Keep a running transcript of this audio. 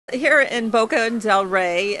Here in Boca and Del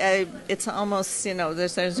Rey, it's almost,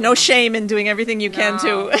 there's no shame in doing everything you can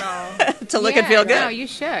to look and feel good. No, you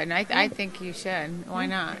should. I think you should. Why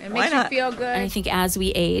not? It makes you feel good. And I think as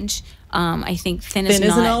we age, I think thin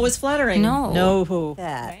isn't always flattering. No.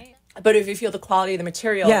 Right. But if you feel the quality of the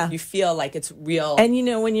material, you feel like it's real. And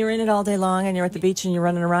when you're in it all day long and you're at the beach and you're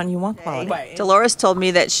running around, you want quality. Right. Dolores told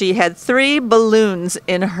me that she had 3 balloons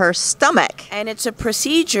in her stomach. And it's a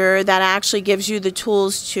procedure that actually gives you the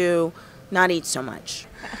tools to not eat so much.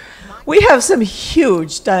 We have some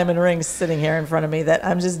huge diamond rings sitting here in front of me that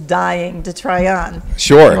I'm just dying to try on.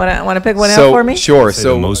 Sure. You want to pick one out for me? Sure.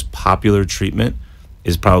 So the most popular treatment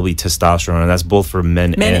is probably testosterone, and that's both for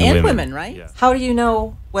men and women. Right? Yeah. How do you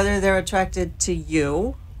know whether they're attracted to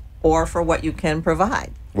you or for what you can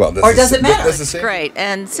provide? Well, or does it matter? That's great.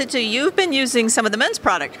 And Situ, you've been using some of the men's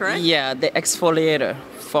product, correct? Yeah, the exfoliator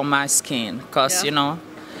for my skin, because,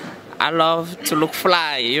 I love to look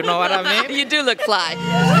fly. You know what I mean? You do look fly.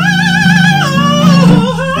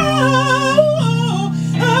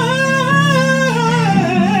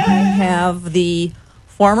 I have the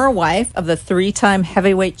former wife of the 3-time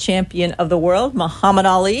heavyweight champion of the world, Muhammad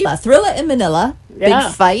Ali. Thrilla in Manila. Big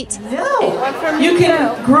fight. No. You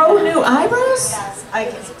can grow new eyebrows?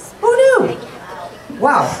 Who knew?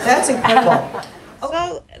 Wow, that's incredible.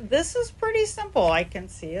 So this is pretty simple. I can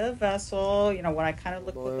see a vessel, when I kind of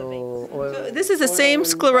look with the veins. So this is the same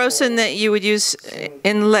sclerostin that you would use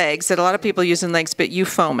in legs, that a lot of people use in legs, but you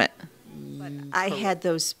foam it. But I had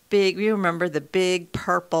those big, you remember the big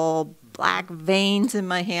purple black veins in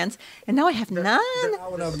my hands, and now I have none. I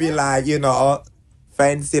want to be like,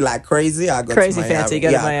 fancy like crazy. I go crazy to Miami. fancy.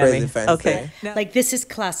 Go to Miami. Crazy fancy. Okay. Like this is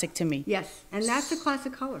classic to me. Yes, and that's a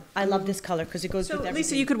classic color. I love this color because it goes with everything.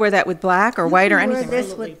 Lisa, you could wear that with black or white or anything. Wear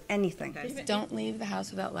this with anything. Don't leave the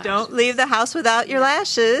house without lashes. Don't leave the house without your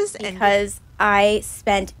lashes. Because I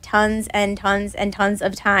spent tons and tons and tons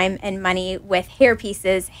of time and money with hair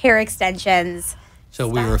pieces, hair extensions. So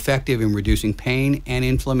we were effective in reducing pain and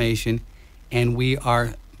inflammation, and we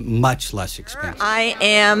are much less expensive. I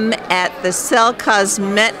am at the Cell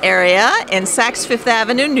Cosmet area in Saks Fifth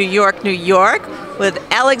Avenue, New York, New York, with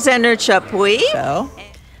Alexander Chapuis.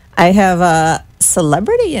 I have a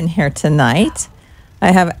celebrity in here tonight.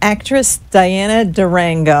 I have actress Diana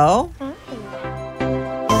Durango.